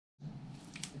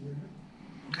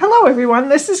Hello everyone,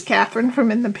 this is Catherine from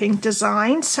In the Pink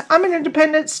Designs. I'm an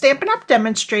independent Stampin' Up!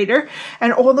 Demonstrator,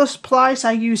 and all the supplies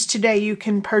I use today you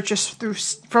can purchase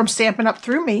from Stampin' Up!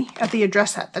 Through me at the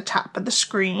address at the top of the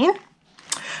screen.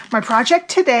 My project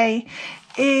today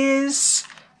is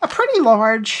a pretty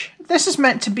large, this is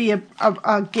meant to be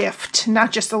a gift,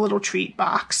 not just a little treat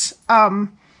box.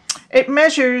 It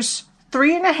measures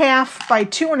 3.5 by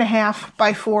 2.5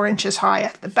 by 4 inches high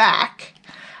at the back.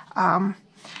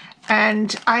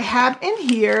 And I have in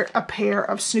here a pair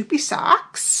of Snoopy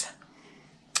socks,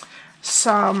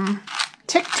 some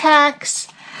Tic Tacs,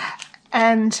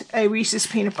 and a Reese's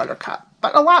Peanut Butter Cup.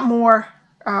 But a lot more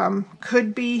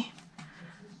could be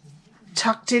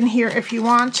tucked in here if you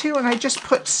want to, and I just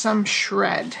put some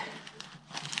shred.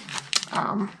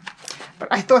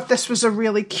 But I thought this was a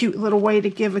really cute little way to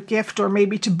give a gift, or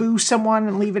maybe to boo someone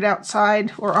and leave it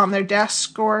outside or on their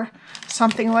desk or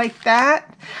something like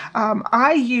that.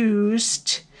 I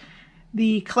used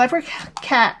the Clever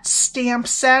Cat stamp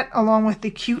set along with the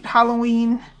cute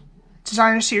Halloween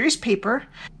Designer Series paper,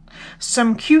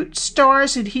 some cute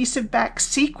stars adhesive back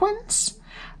sequins.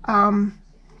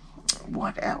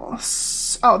 What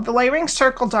else? Oh, the layering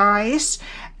circle dies,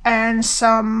 and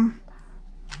some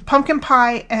pumpkin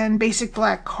pie and basic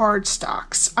black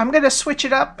cardstocks. I'm going to switch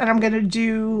it up, and I'm going to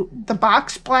do the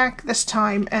box black this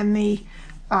time, and the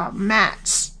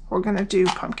mats we're going to do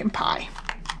pumpkin pie,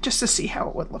 just to see how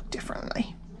it would look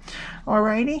differently.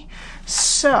 Alrighty,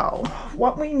 so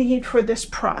what we need for this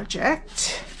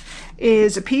project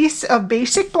is a piece of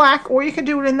basic black, or you can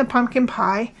do it in the pumpkin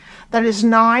pie, that is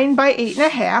 9 by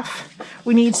 8.5.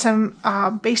 We need some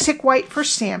basic white for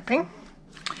stamping.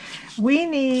 We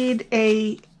need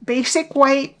a basic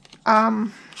white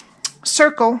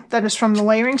circle that is from the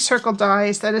layering circle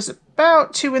dies that is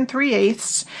about 2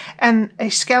 3/8, and a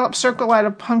scallop circle out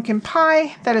of pumpkin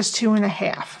pie that is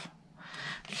 2.5.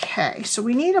 Okay, so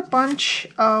we need a bunch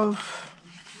of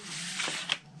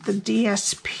the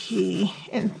DSP,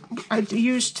 and I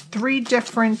used 3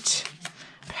 different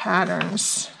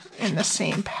patterns in the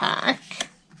same pack.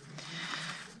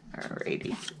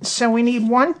 Alrighty, so we need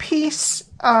one piece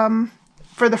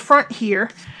for the front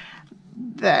here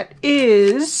that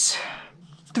is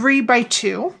 3 by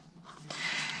 2,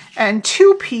 and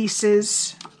 2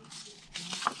 pieces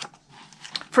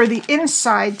for the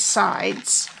inside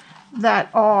sides that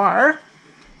are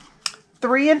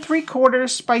 3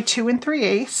 3/4 by 2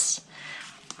 3/8.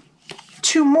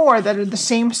 2 more that are the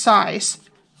same size,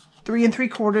 3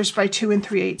 3/4 by 2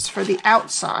 3/8 for the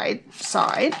outside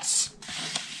sides.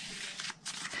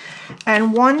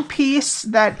 And 1 piece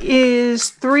that is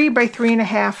 3 by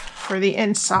 3.5 for the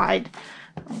inside.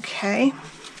 Okay.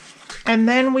 And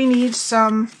then we need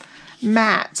some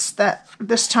mats that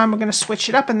this time we're going to switch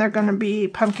it up, and they're going to be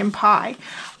pumpkin pie.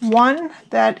 One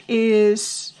that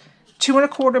is 2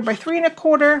 1/4 by 3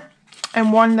 1/4,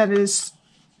 and one that is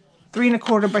 3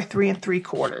 1/4 by 3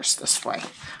 3/4 this way.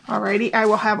 Alrighty, I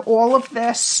will have all of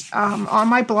this on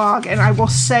my blog, and I will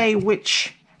say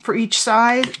which, for each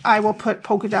side, I will put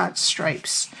polka dot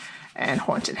stripes and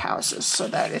haunted houses so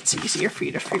that it's easier for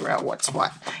you to figure out what's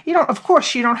what. You don't, of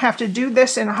course, you don't have to do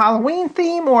this in a Halloween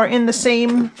theme or in the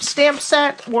same stamp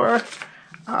set or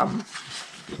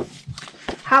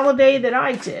holiday that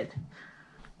I did.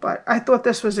 But I thought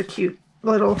this was a cute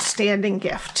little standing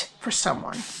gift for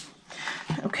someone.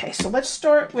 Okay, so let's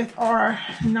start with our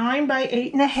 9 by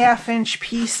 8.5 inch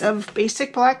piece of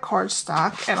basic black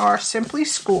cardstock and our Simply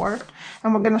Score.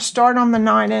 And we're going to start on the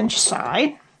 9 inch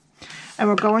side. And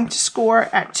we're going to score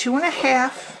at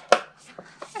 2.5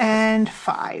 and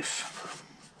 5.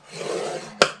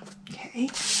 Okay,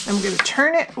 and we're going to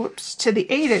turn it, to the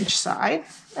 8 inch side.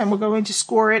 And we're going to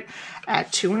score it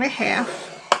at 2.5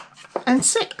 and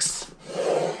 6.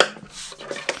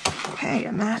 Okay,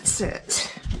 and that's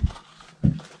it.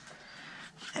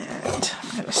 And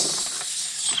I'm going to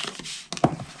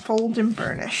fold and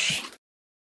burnish.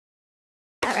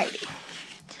 Alrighty.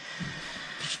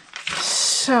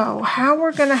 So how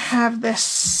we're going to have this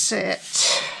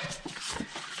sit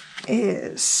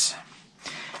is,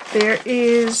 there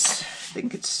is, I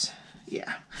think it's,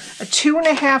 yeah, a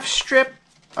 2.5 strip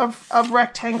of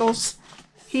rectangles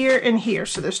here and here.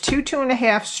 So there's 2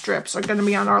 2.5 strips are going to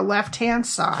be on our left hand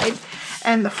side,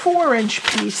 and the 4 inch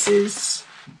pieces,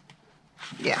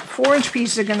 yeah, 4 inch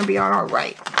pieces are going to be on our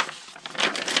right.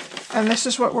 And this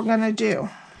is what we're going to do.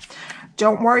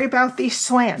 Don't worry about these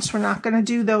slants. We're not going to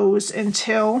do those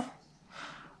until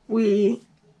we're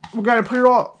going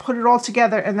to put it all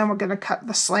together, and then we're going to cut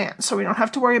the slant. So we don't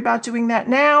have to worry about doing that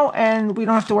now, and we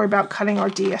don't have to worry about cutting our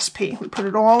DSP. We put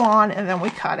it all on and then we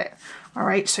cut it. All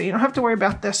right, so you don't have to worry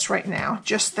about this right now,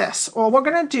 just this. All we're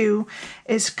going to do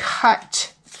is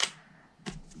cut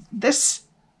this.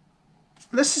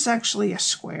 This is actually a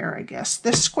square, I guess.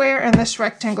 This square and this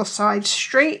rectangle side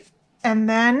straight, and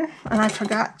then, and I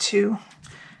forgot to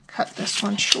cut this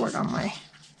one short on my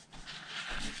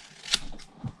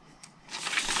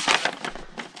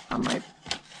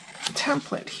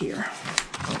template here.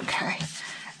 Okay,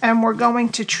 and we're going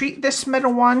to treat this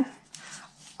middle one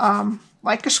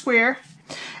like a square,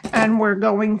 and we're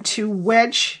going to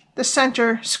wedge the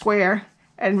center square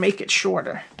and make it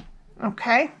shorter.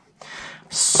 Okay,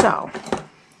 so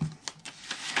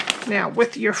now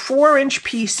with your 4-inch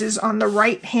pieces on the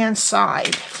right hand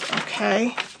side,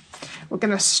 okay, we're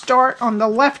going to start on the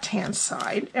left hand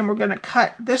side, and we're going to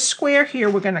cut this square here.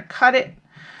 We're going to cut it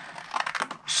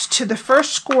to the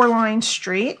first score line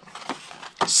straight,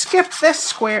 skip this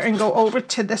square and go over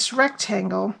to this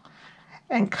rectangle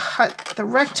and cut the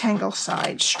rectangle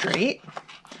side straight,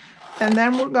 and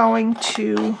then we're going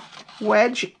to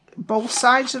wedge both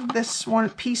sides of this one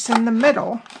piece in the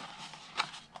middle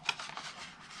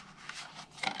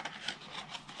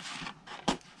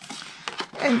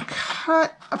and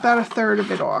cut about 1/3 of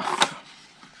it off.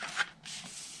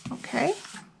 Okay,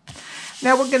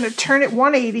 now we're going to turn it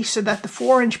 180 so that the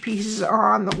 4-inch pieces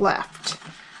are on the left.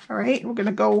 All right, we're going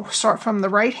to go start from the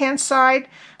right hand side,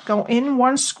 go in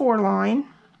 1 score line,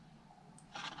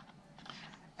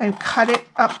 and cut it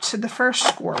up to the first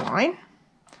score line.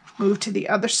 Move to the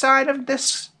other side of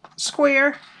this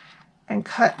square and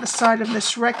cut the side of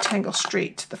this rectangle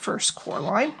straight to the first score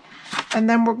line. And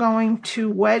then we're going to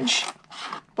wedge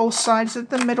both sides of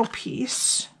the middle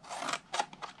piece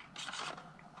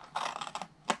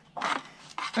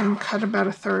and cut about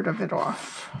 1/3 of it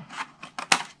off.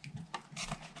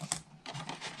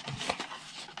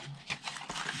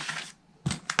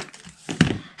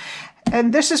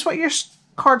 And this is what your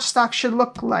cardstock should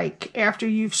look like after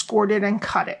you've scored it and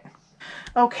cut it.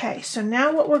 Okay, so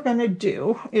now what we're going to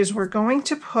do is we're going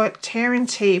to put tear and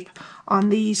tape on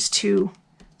these 2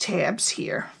 tabs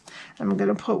here. I'm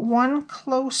going to put one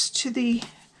close to the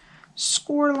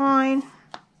score line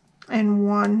and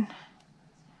one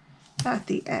at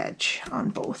the edge on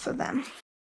both of them.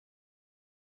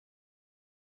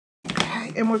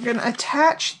 Okay, and we're going to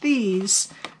attach these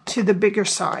to the bigger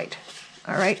side.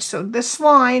 All right, so this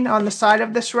line on the side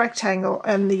of this rectangle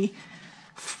and the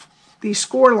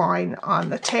score line on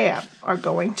the tab are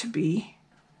going to be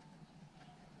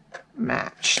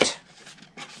matched.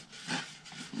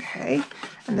 Okay,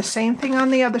 and the same thing on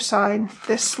the other side.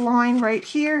 This line right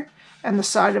here and the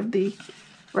side of the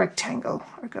rectangle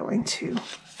are going to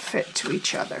fit to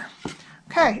each other.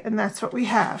 Okay, and that's what we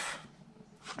have.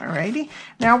 Alrighty,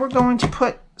 now we're going to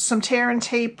put some tear and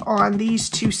tape on these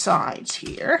 2 sides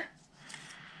here.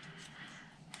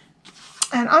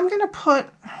 And I'm going to put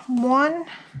one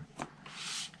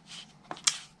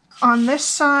on this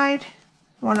side,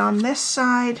 one on this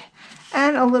side,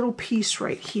 and a little piece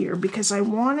right here because I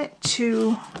want it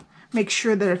to make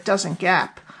sure that it doesn't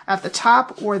gap at the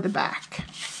top or the back.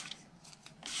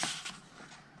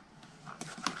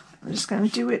 I'm just going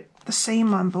to do it the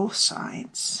same on both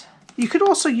sides. You could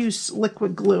also use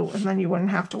liquid glue and then you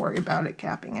wouldn't have to worry about it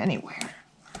gapping anywhere.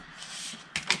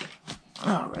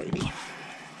 Alrighty.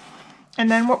 And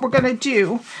then what we're going to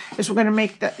do is we're going to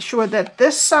make sure that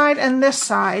this side and this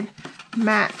side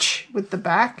match with the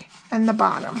back and the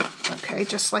bottom. Okay,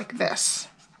 just like this.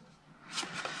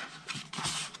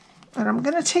 And I'm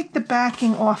going to take the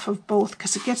backing off of both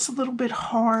because it gets a little bit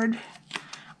hard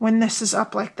when this is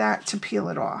up like that to peel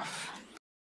it off.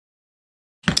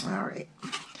 All right.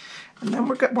 And then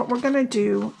what we're going to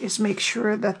do is make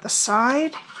sure that the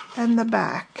side and the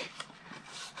back,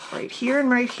 right here and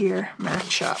right here,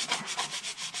 match up.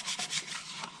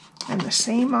 And the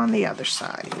same on the other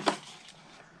side.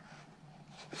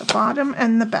 The bottom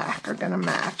and the back are going to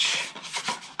match.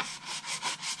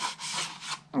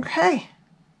 Okay.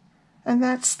 And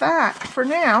that's that for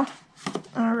now.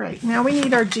 All right, now we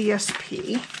need our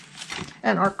DSP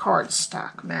and our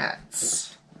cardstock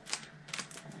mats.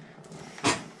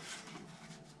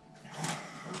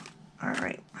 All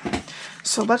right,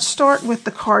 so let's start with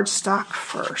the cardstock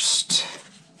first.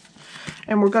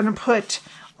 And we're going to put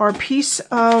our piece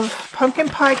of pumpkin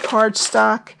pie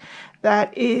cardstock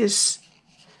that is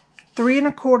 3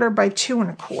 1/4 by 2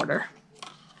 1/4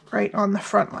 right on the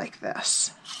front like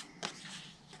this.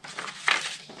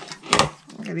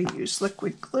 I'm going to use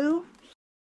liquid glue.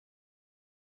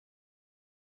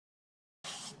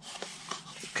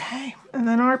 Okay, and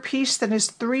then our piece that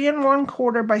is 3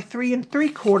 1/4 by 3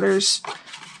 3/4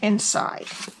 inside.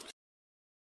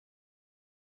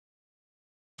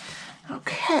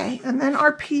 Okay. Okay, and then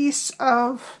our piece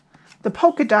of the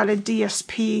polka dotted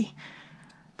DSP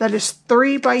that is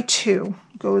 3 by 2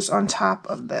 goes on top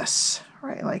of this,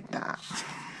 right like that.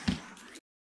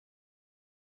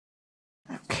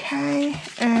 Okay,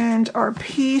 and our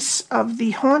piece of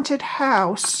the haunted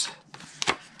house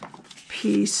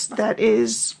piece that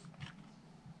is,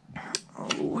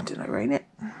 oh, did I write it?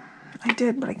 I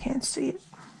did, but I can't see it.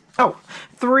 Oh,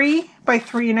 3 by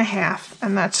 3.5,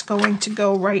 and that's going to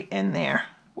go right in there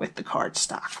with the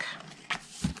cardstock.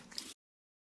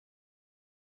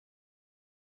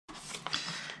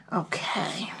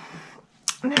 Okay,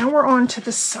 now we're on to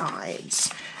the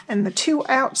sides, and the 2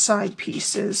 outside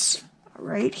pieces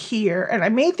right here, and I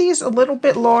made these a little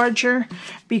bit larger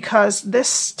because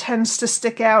this tends to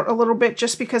stick out a little bit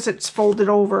just because it's folded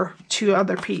over 2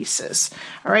 other pieces.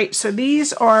 All right, so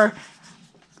these are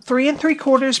 3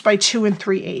 3/4 by 2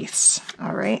 3/8.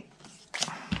 All right,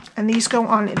 and these go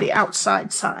on the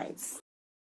outside sides.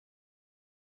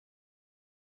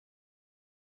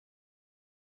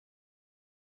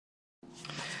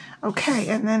 Okay,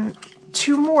 and then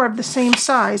 2 more of the same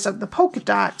size of the polka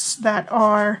dots that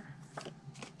are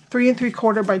 3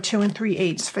 3/4 by 2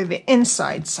 3/8 for the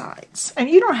inside sides. And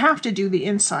you don't have to do the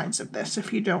insides of this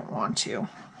if you don't want to.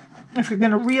 If you're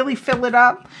going to really fill it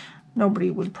up,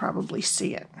 nobody would probably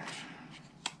see it.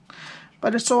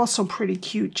 But it's also pretty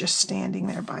cute just standing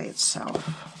there by itself.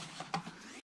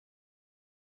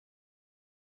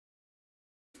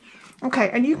 Okay,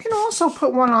 and you can also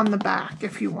put one on the back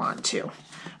if you want to.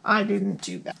 I didn't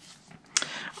do that.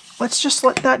 Let's just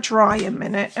let that dry a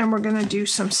minute, and we're going to do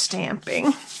some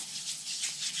stamping.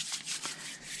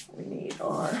 We need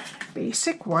our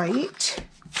basic white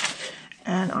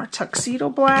and our Tuxedo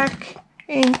Black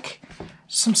Ink,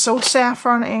 some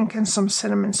Saffron Ink, and some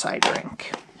Cinnamon Cider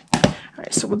Ink. All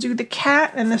right, so we'll do the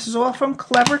cat, and this is all from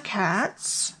Clever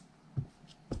Cats.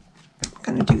 I'm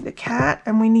going to do the cat,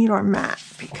 and we need our mat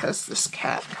because this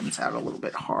cat comes out a little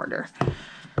bit harder.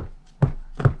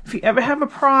 If you ever have a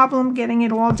problem getting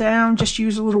it all down, just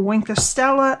use a little wink of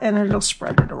Stella and it'll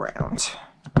spread it around.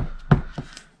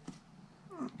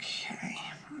 Okay,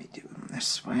 let me do them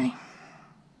this way.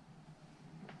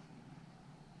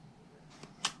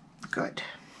 Good.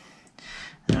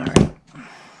 All right.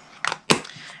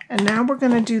 And now we're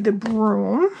going to do the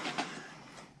broom.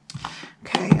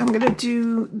 Okay, I'm going to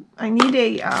do, I need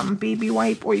a baby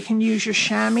wipe, or you can use your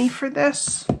chamois for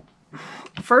this.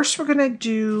 First we're going to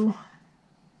do,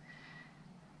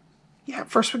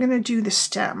 first we're going to do the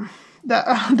stem,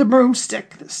 the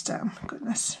broomstick, the stem,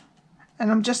 goodness.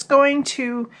 And I'm just going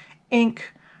to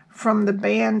ink from the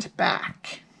band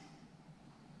back.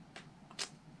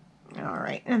 All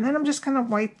right, and then I'm just going to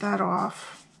wipe that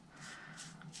off.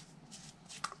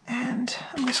 And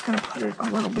I'm just going to put it a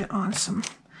little bit on some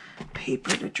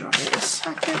paper to dry it a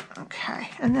second. Okay,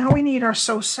 and now we need our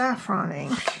Saffron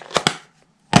Ink.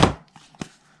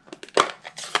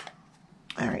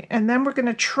 All right, and then we're going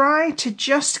to try to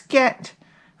just get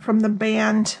from the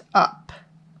band up.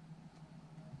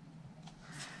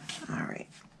 All right,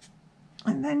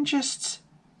 and then just,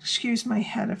 excuse my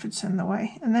head if it's in the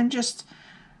way, and then just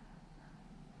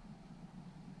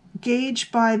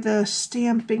gauge by the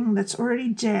stamping that's already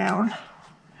down,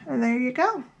 and there you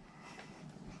go.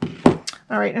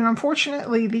 All right, and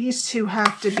unfortunately these two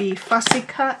have to be fussy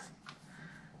cut,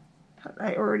 but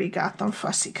I already got them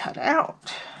fussy cut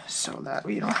out, so that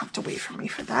you don't have to wait for me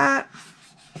for that.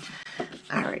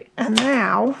 All right, and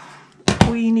now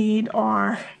we need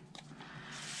our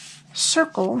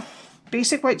circle,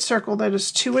 basic white circle that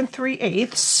is 2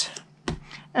 3/8,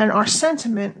 and our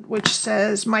sentiment, which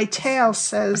says, my tail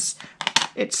says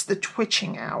it's the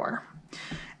twitching hour.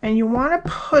 And you want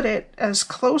to put it as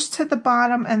close to the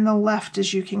bottom and the left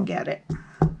as you can get it.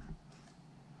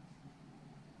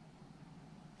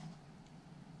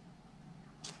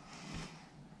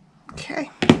 Okay.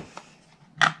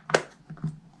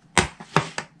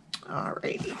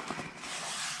 Alrighty.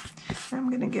 I'm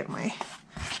going to get my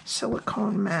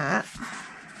silicone mat.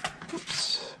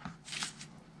 Oops.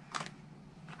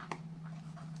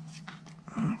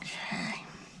 Okay.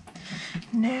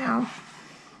 Now,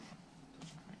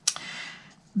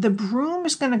 the broom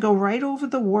is going to go right over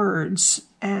the words,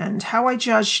 and how I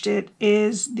judged it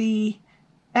is the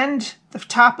end, the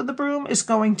top of the broom is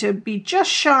going to be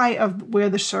just shy of where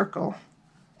the circle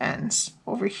ends,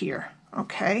 over here.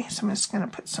 Okay, so I'm just going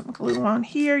to put some glue on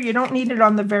here. You don't need it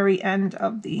on the very end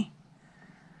of the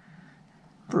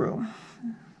broom.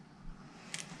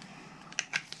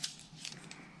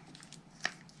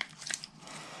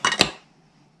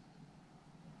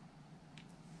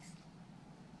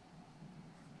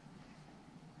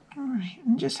 All right,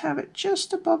 and just have it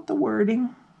just above the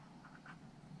wording.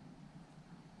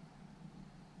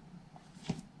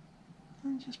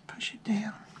 And just push it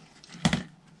down.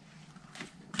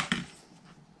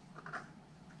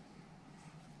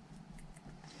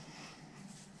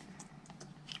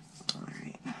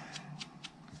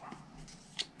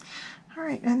 All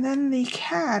right, and then the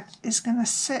cat is going to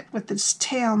sit with its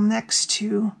tail next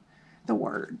to the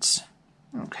words,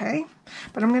 okay?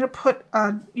 But I'm going to put,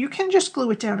 you can just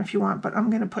glue it down if you want, but I'm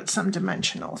going to put some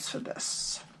dimensionals for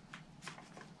this.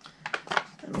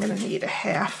 I'm going to need a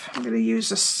half. I'm going to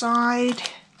use a side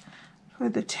for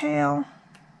the tail.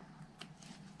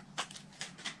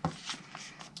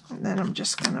 And then I'm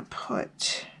just going to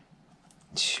put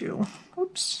 2,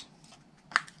 oops.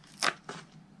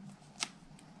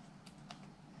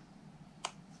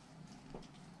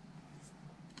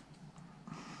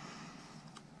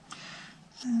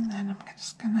 And then I'm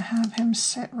just going to have him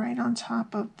sit right on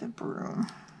top of the broom.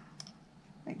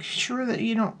 Make sure that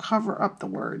you don't cover up the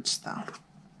words though.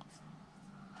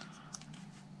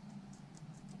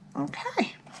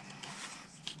 Okay.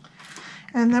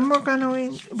 And then we're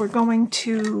going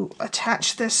to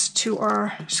attach this to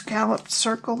our scalloped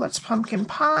circle that's pumpkin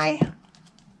pie.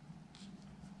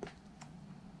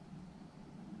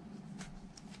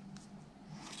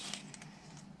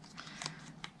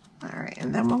 Alright,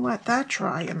 and then we'll let that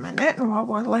dry a minute, and while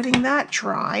we're letting that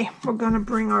dry, we're going to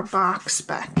bring our box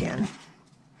back in.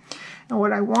 And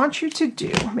what I want you to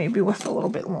do, maybe with a little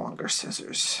bit longer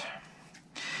scissors,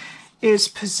 is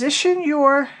position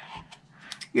your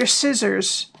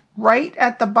scissors right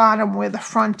at the bottom where the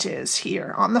front is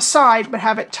here, on the side, but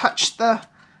have it touch the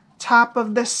top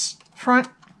of this front.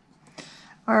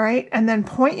 Alright, and then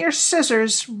point your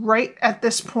scissors right at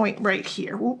this point right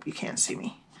here. Whoop, you can't see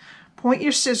me. Point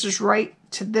your scissors right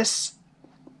to this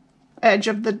edge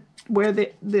of where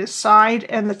the side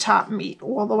and the top meet,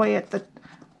 all the way at the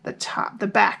top, the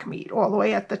back meet, all the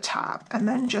way at the top, and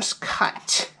then just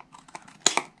cut.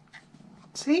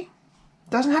 See?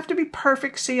 Doesn't have to be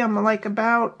perfect. See, I'm like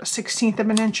about 1/16 of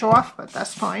an inch off, but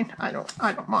that's fine. I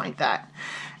don't mind that.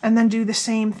 And then do the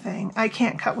same thing. I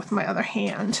can't cut with my other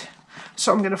hand,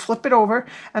 so I'm going to flip it over,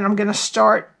 and I'm going to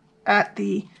start at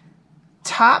the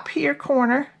top here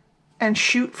corner and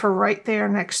shoot for right there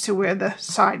next to where the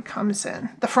side comes in.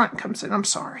 The front comes in, I'm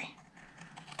sorry.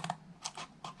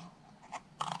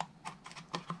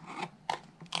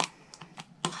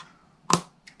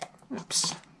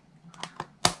 Oops.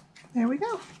 There we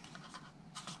go.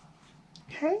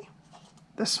 Okay.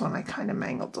 This one I kind of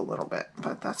mangled a little bit,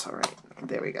 but that's all right.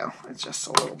 There we go. It's just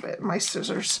a little bit. My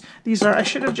scissors, I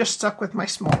should have just stuck with my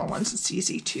smaller ones. It's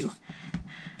easy to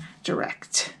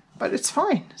direct. But it's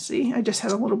fine. See, I just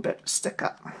had a little bit stick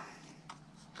up.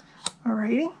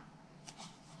 Alrighty.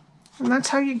 And that's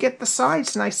how you get the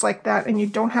sides nice like that, and you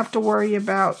don't have to worry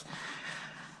about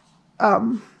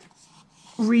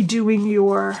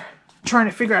redoing trying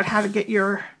to figure out how to get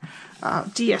your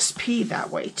DSP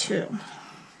that way too.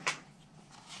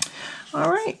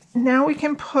 Alright, now we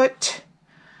can put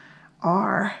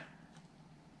our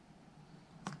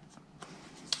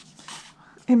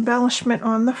embellishment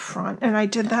on the front, and I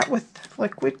did that with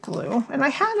liquid glue, and I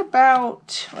had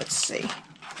about, let's see,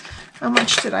 how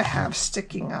much did I have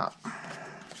sticking up?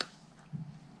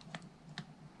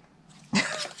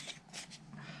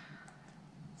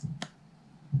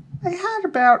 I had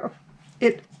about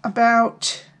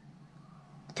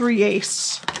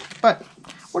 3/8, but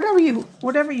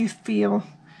whatever you feel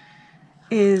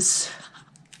is,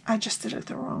 I just did it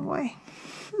the wrong way.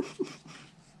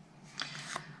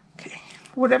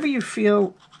 Whatever you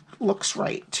feel looks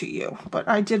right to you, but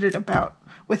I did it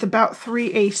with about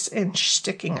 3/8 inch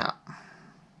sticking up.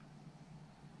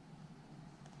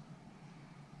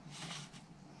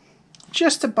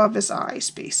 Just above his eyes,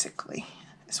 basically,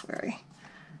 is where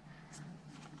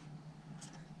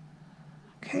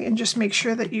okay, and just make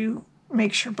sure that you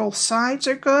make sure both sides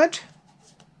are good.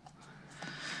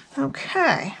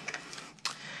 Okay.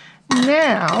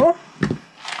 Now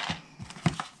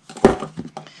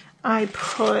I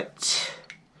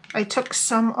took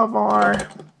some of our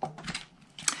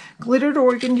glittered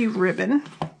organdy ribbon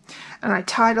and I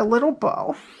tied a little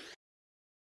bow.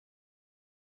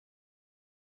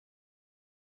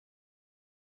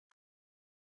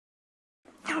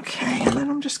 Okay, and then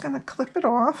I'm just going to clip it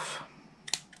off.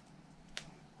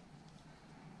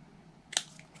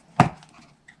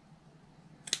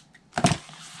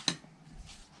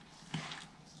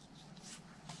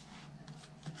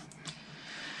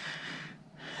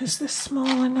 Is this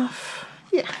small enough?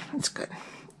 Yeah, that's good.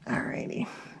 Alrighty.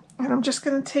 And I'm just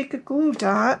going to take a glue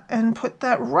dot and put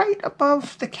that right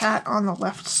above the cat on the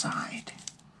left side.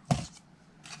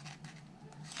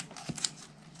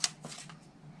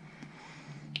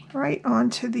 right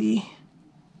onto the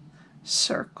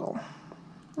circle.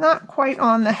 Not quite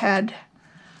on the head.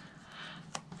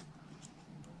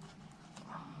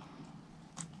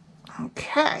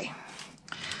 Okay.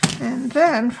 And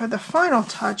then for the final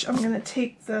touch, I'm going to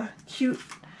take the cute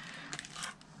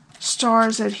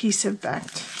stars adhesive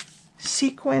backed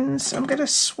sequins. I'm going to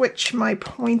switch my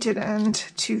pointed end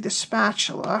to the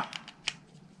spatula.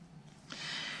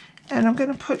 And I'm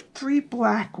going to put 3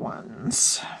 black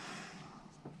ones.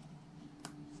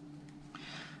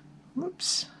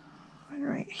 Whoops. One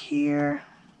right here.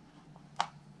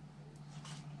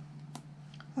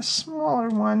 A smaller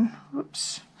one,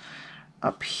 whoops,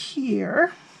 up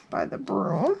here by the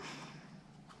broom.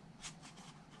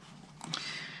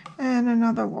 And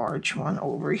another large one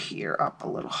over here, up a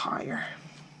little higher.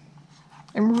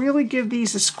 And really give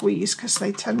these a squeeze because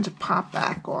they tend to pop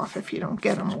back off if you don't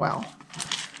get them well.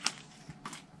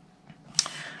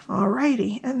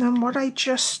 Alrighty, and then what I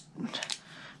just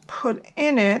put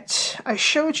in it, I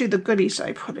showed you the goodies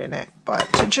I put in it,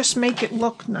 but to just make it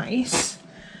look nice,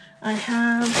 I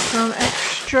have some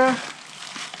extra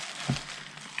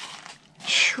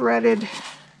shredded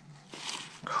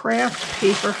craft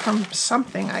paper from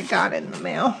something I got in the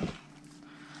mail.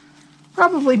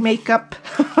 Probably makeup.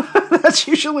 That's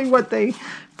usually what they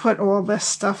put all this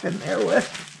stuff in there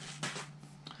with.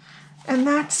 And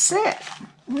that's it.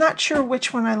 I'm not sure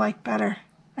which one I like better.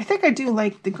 I think I do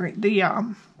like the green, the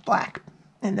black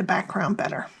in the background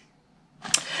better.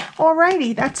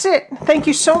 Alrighty, that's it. Thank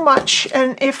you so much.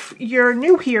 And if you're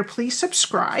new here, please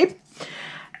subscribe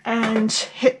and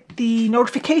hit the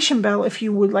notification bell if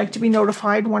you would like to be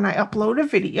notified when I upload a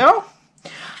video.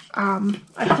 I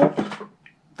hope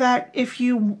that if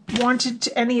you wanted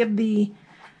any of the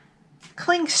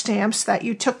cling stamps that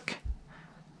you took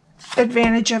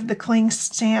advantage of the cling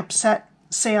stamp set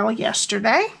sale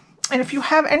yesterday. And if you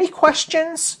have any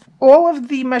questions, all of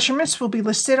the measurements will be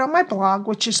listed on my blog,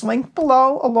 which is linked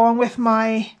below, along with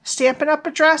my Stampin' Up!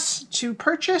 Address to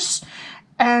purchase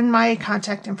and my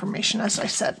contact information, as I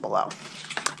said below.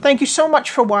 Thank you so much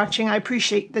for watching. I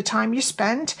appreciate the time you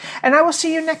spend, and I will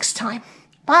see you next time.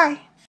 Bye!